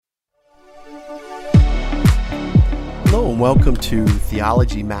welcome to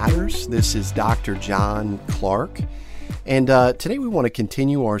Theology Matters. This is Dr. John Clark, and today we want to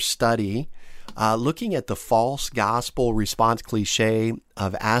continue our study looking at the false gospel response cliche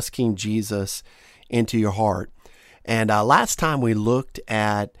of asking Jesus into your heart. And last time we looked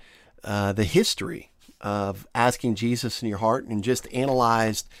at the history of asking Jesus in your heart and just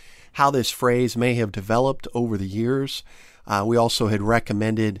analyzed how this phrase may have developed over the years. We also had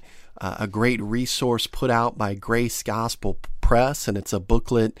recommended a great resource put out by Grace Gospel Press, and it's a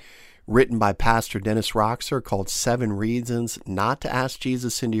booklet written by Pastor Dennis Roxer called 7 Reasons Not to Ask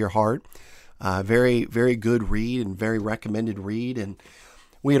Jesus into Your Heart. Very, very good read and very recommended read. And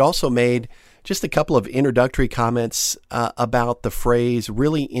we had also made just a couple of introductory comments about the phrase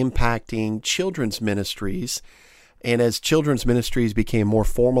really impacting children's ministries. And as children's ministries became more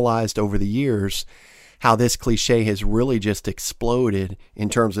formalized over the years, how this cliche has really just exploded in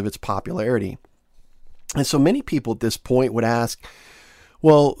terms of its popularity. And so many people at this point would ask,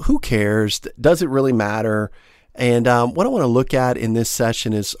 well, who cares? Does it really matter? And what I want to look at in this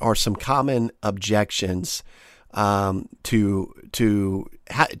session are some common objections to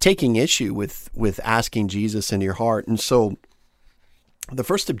taking issue with asking Jesus into your heart. And so the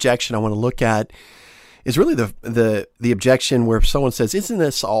first objection I want to look at is really the objection where someone says, isn't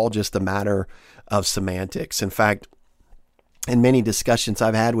this all just a matter of semantics? In fact, in many discussions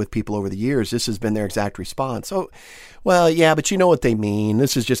I've had with people over the years, this has been their exact response. Oh, well, yeah, but you know what they mean.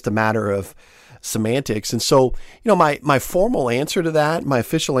 This is just a matter of semantics. And so, my formal answer to that, my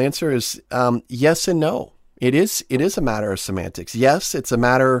official answer is yes and no. It is a matter of semantics. Yes, it's a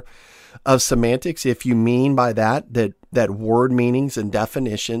matter of semantics if you mean by that word meanings and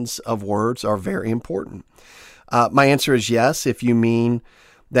definitions of words are very important. My answer is yes if you mean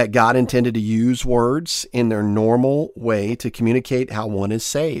that God intended to use words in their normal way to communicate how one is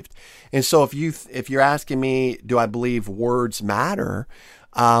saved. And so if you're asking me, do I believe words matter?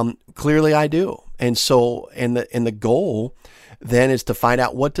 Clearly I do. And so and the goal then is to find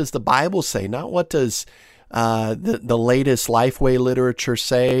out, what does the Bible say? Not what does the latest Lifeway literature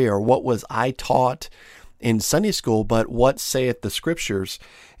say, or what was I taught in Sunday school, but what saith the Scriptures.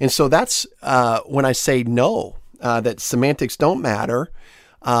 And so that's when I say no, that semantics don't matter.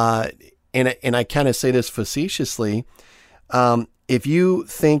 And I kind of say this facetiously. If you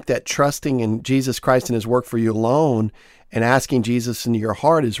think that trusting in Jesus Christ and His work for you alone and asking Jesus into your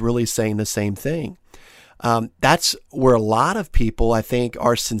heart is really saying the same thing, that's where a lot of people, I think,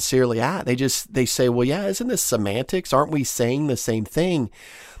 are sincerely at. They say, well, yeah, isn't this semantics? Aren't we saying the same thing?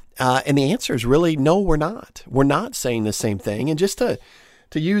 And the answer is really, no, we're not. We're not saying the same thing. And just to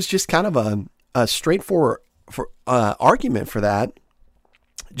use just kind of a straightforward argument for that,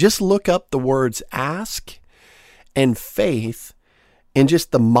 just look up the words ask and faith in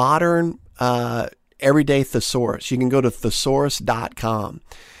just the modern everyday thesaurus. You can go to thesaurus.com.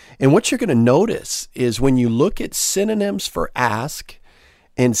 And what you're going to notice is when you look at synonyms for ask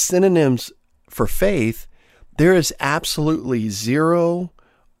and synonyms for faith, there is absolutely zero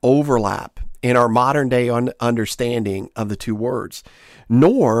overlap in our modern day understanding of the two words,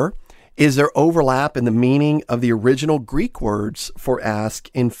 nor is there overlap in the meaning of the original Greek words for ask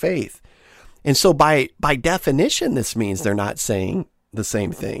and faith. And so by definition, this means they're not saying the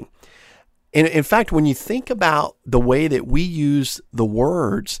same thing. And in fact, when you think about the way that we use the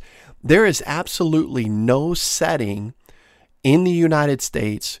words, there is absolutely no setting in the United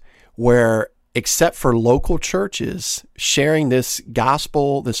States where, except for local churches sharing this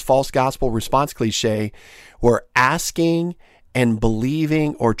false gospel response cliche, where asking and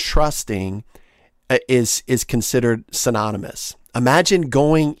believing or trusting is considered synonymous. Imagine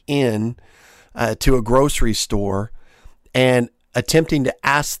going in to a grocery store and attempting to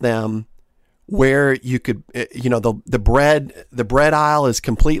ask them where you could, the bread aisle is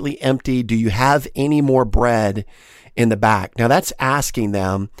completely empty. Do you have any more bread in the back? Now that's asking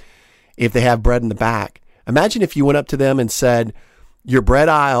them if they have bread in the back. Imagine if you went up to them and said, your bread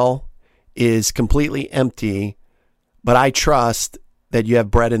aisle is completely empty, but I trust that you have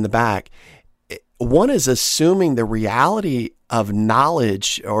bread in the back. One is assuming the reality of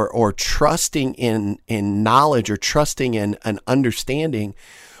knowledge or trusting in knowledge or trusting in an understanding.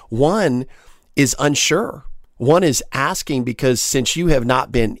 One is unsure. One is asking because since you have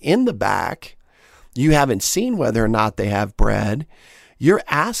not been in the back, you haven't seen whether or not they have bread. You're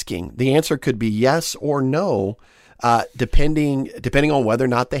asking. The answer could be yes or no, depending on whether or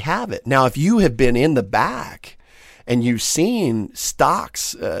not they have it. Now, if you have been in the back and you've seen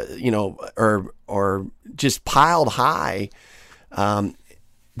stocks, or just piled high,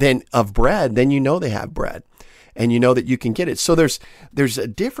 then of bread, then you know they have bread. and you know that you can get it. So there's a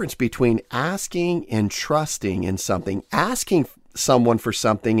difference between asking and trusting in something. Asking someone for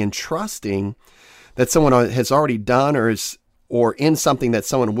something and trusting that someone has already done or in something that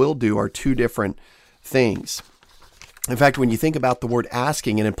someone will do are two different things. In fact, when you think about the word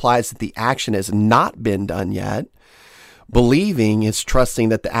asking, it implies that the action has not been done yet. Believing is trusting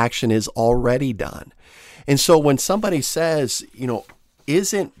that the action is already done. And so when somebody says,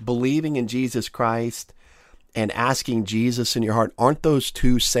 isn't believing in Jesus Christ and asking Jesus in your heart, aren't those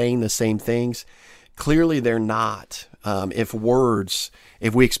two saying the same things? Clearly they're not. If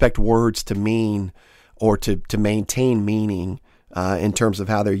we expect words to mean or to maintain meaning in terms of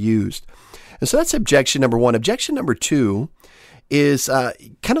how they're used. And so that's objection number one. Objection number two is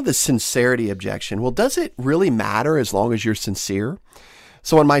kind of the sincerity objection. Well, does it really matter as long as you're sincere?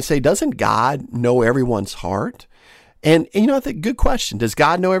 Someone might say, doesn't God know everyone's heart? And that's a good question. Does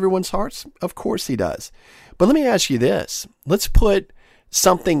God know everyone's hearts? Of course he does. But let me ask you this. Let's put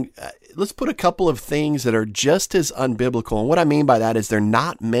a couple of things that are just as unbiblical. And what I mean by that is they're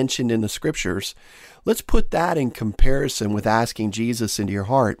not mentioned in the scriptures. Let's put that in comparison with asking Jesus into your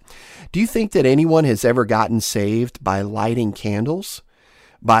heart. Do you think that anyone has ever gotten saved by lighting candles,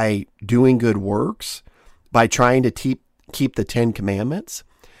 by doing good works, by trying to keep the 10 Commandments?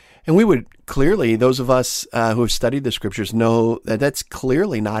 And we would clearly, those of us who have studied the scriptures know that that's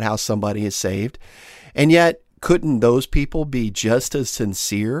clearly not how somebody is saved. And yet, couldn't those people be just as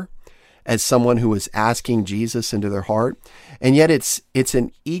sincere as someone who is asking Jesus into their heart? And yet it's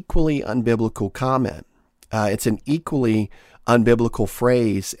an equally unbiblical comment. It's an equally unbiblical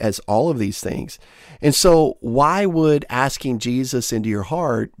phrase as all of these things. And so why would asking Jesus into your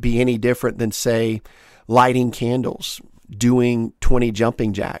heart be any different than, say, lighting candles, doing 20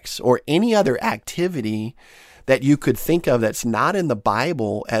 jumping jacks, or any other activity that you could think of that's not in the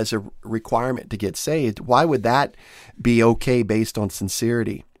Bible as a requirement to get saved? Why would that be okay based on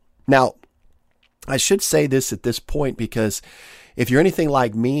sincerity? Now, I should say this at this point, because if you're anything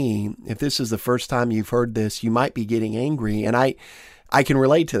like me, if this is the first time you've heard this, you might be getting angry. And I can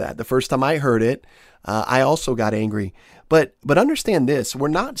relate to that. The first time I heard it, I also got angry. But understand this, we're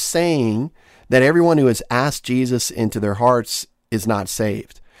not saying that everyone who has asked Jesus into their hearts is not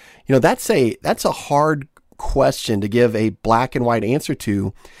saved. That's a hard question to give a black and white answer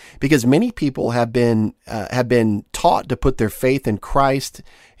to, because many people have been taught to put their faith in Christ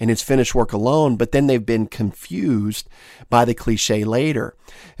and his finished work alone, but then they've been confused by the cliche later.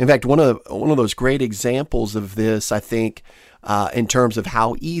 In fact, one of those great examples of this, I think, in terms of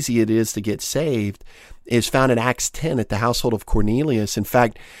how easy it is to get saved, is found in Acts 10 at the household of Cornelius. In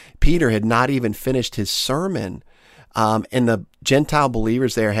fact, Peter had not even finished his sermon, and the Gentile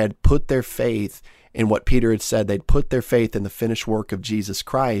believers there had put their faith in what Peter had said. They'd put their faith in the finished work of Jesus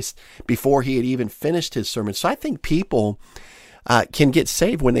Christ before he had even finished his sermon. So I think people can get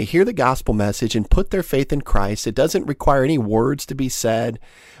saved when they hear the gospel message and put their faith in Christ. It doesn't require any words to be said.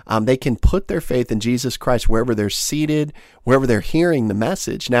 They can put their faith in Jesus Christ wherever they're seated, wherever they're hearing the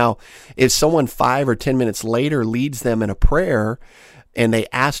message. Now, if someone 5 or 10 minutes later leads them in a prayer and they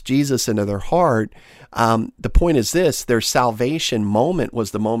ask Jesus into their heart, the point is this: their salvation moment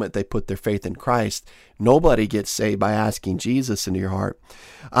was the moment they put their faith in Christ. Nobody gets saved by asking Jesus into your heart.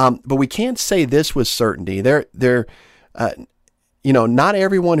 But we can't say this with certainty. Not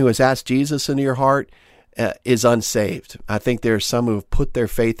everyone who has asked Jesus into your heart is unsaved. I think there are some who have put their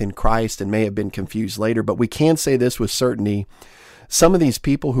faith in Christ and may have been confused later, but we can say this with certainty. Some of these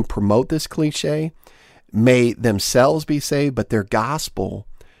people who promote this cliche may themselves be saved, but their gospel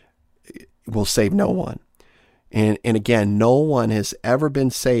will save no one. And again, no one has ever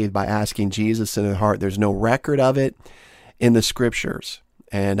been saved by asking Jesus into their heart. There's no record of it in the scriptures.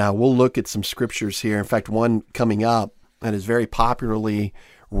 And we'll look at some scriptures here. In fact, one coming up that is very popularly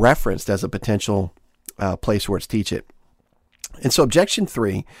referenced as a potential place where it's teach it. And so objection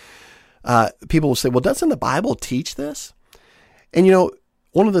 3, people will say, well, doesn't the Bible teach this? And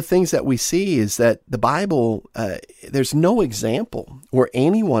one of the things that we see is that the Bible, there's no example where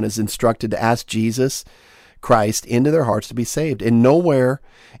anyone is instructed to ask Jesus Christ into their hearts to be saved. And nowhere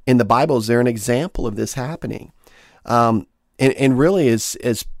in the Bible is there an example of this happening. And really,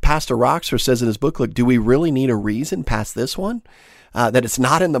 as Pastor Roxer says in his book, look, do we really need a reason past this one? That it's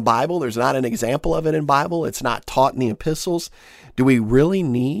not in the Bible. There's not an example of it in the Bible. It's not taught in the epistles. Do we really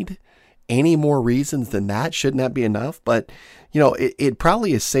need any more reasons than that? Shouldn't that be enough? But, it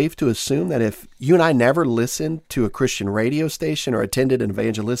probably is safe to assume that if you and I never listened to a Christian radio station or attended an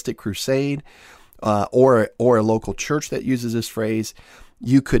evangelistic crusade or a local church that uses this phrase,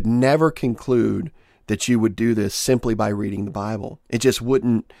 you could never conclude that you would do this simply by reading the Bible. It just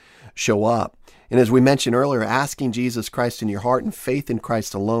wouldn't show up. And as we mentioned earlier, asking Jesus Christ in your heart and faith in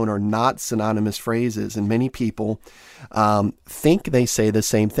Christ alone are not synonymous phrases. And many people think they say the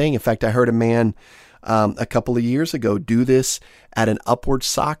same thing. In fact, I heard a man a couple of years ago do this at an Upward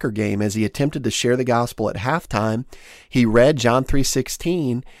soccer game. As he attempted to share the gospel at halftime, he read John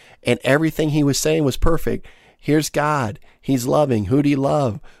 3:16, and everything he was saying was perfect. Here's God. He's loving. Who do you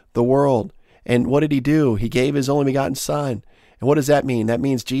love? The world. And what did he do? He gave his only begotten Son. And what does that mean? That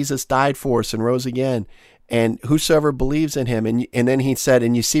means Jesus died for us and rose again. And whosoever believes in him. And then he said,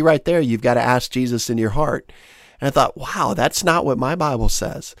 and you see right there, you've got to ask Jesus in your heart. And I thought, wow, that's not what my Bible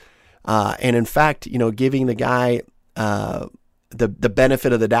says. And in fact, giving the guy the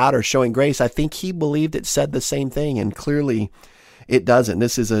benefit of the doubt or showing grace, I think he believed it said the same thing. And clearly it doesn't.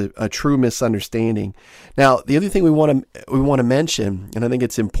 This is a true misunderstanding. Now, the other thing we want to mention, and I think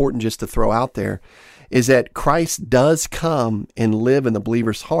it's important just to throw out there, is that Christ does come and live in the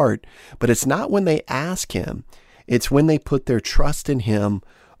believer's heart, but it's not when they ask him. It's when they put their trust in him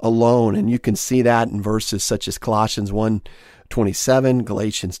alone. And you can see that in verses such as Colossians 1:27,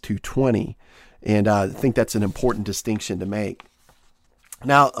 Galatians 2:20. And I think that's an important distinction to make.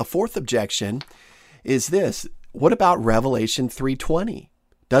 Now, a fourth objection is this. What about Revelation 3:20?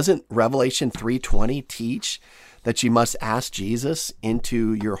 Doesn't Revelation 3:20 teach that you must ask Jesus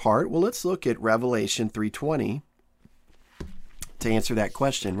into your heart? Well, let's look at Revelation 3:20 to answer that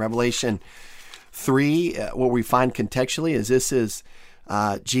question. Revelation 3, what we find contextually is this is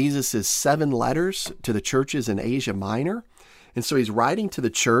Jesus' 7 letters to the churches in Asia Minor. And so he's writing to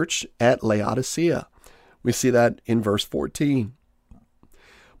the church at Laodicea. We see that in verse 14.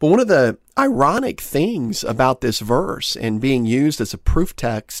 But one of the ironic things about this verse and being used as a proof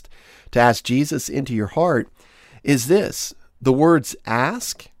text to ask Jesus into your heart is this. The words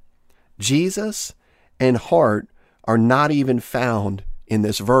ask, Jesus, and heart are not even found in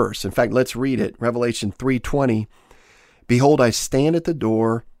this verse. In fact, let's read it. Revelation 3:20. Behold, I stand at the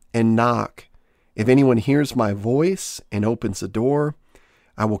door and knock. If anyone hears my voice and opens the door,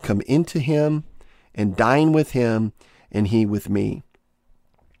 I will come into him and dine with him and he with me.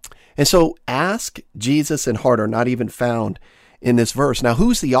 And so ask, Jesus, and heart are not even found in this verse. Now,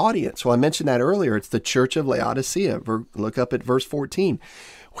 who's the audience? Well, I mentioned that earlier. It's the church of Laodicea. Look up at verse 14.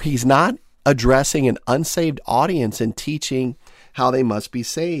 He's not addressing an unsaved audience and teaching how they must be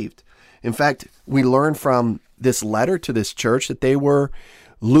saved. In fact, we learn from this letter to this church that they were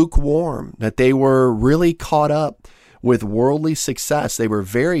lukewarm, that they were really caught up with worldly success. They were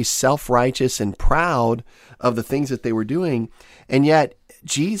very self-righteous and proud of the things that they were doing. And yet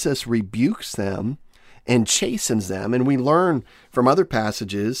Jesus rebukes them and chastens them. And we learn from other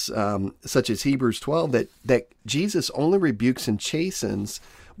passages, such as Hebrews 12, that Jesus only rebukes and chastens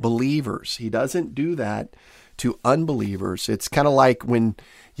believers. He doesn't do that to unbelievers. It's kind of like when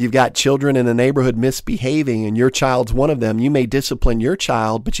you've got children in a neighborhood misbehaving and your child's one of them. You may discipline your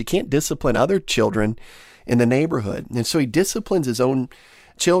child, but you can't discipline other children in the neighborhood. And so he disciplines his own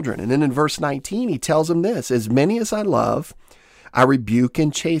children. And then in verse 19, he tells them this, as many as I love, I rebuke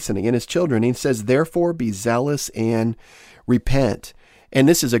and chasten, again, his children. He says, therefore be zealous and repent. And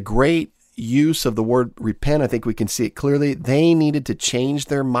this is a great use of the word repent. I think we can see it clearly. They needed to change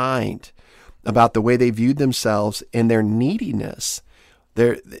their mind about the way they viewed themselves and their neediness,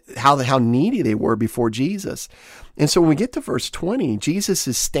 how needy they were before Jesus. And so when we get to verse 20, Jesus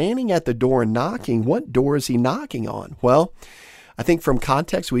is standing at the door and knocking. What door is he knocking on? Well, I think from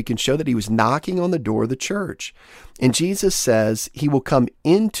context, we can show that he was knocking on the door of the church. And Jesus says he will come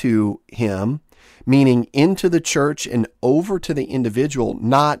into him, meaning into the church and over to the individual,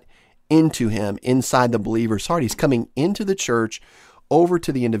 not into him, inside the believer's heart. He's coming into the church, over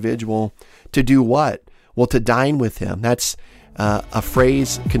to the individual to do what? Well, to dine with him. That's a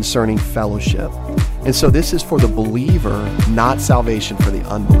phrase concerning fellowship. And so this is for the believer, not salvation for the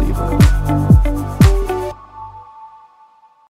unbeliever.